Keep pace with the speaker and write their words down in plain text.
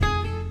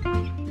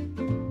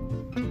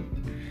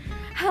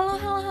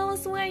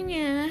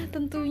semuanya,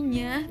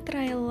 tentunya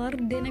trailer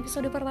dan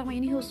episode pertama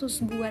ini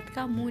khusus buat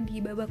kamu di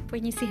Babak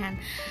Penyisihan.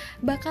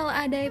 Bakal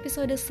ada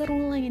episode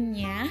seru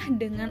lainnya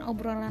dengan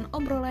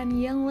obrolan-obrolan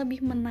yang lebih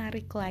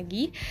menarik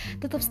lagi.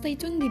 Tetap stay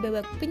tune di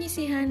Babak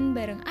Penyisihan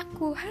bareng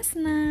aku,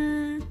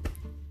 Hasna.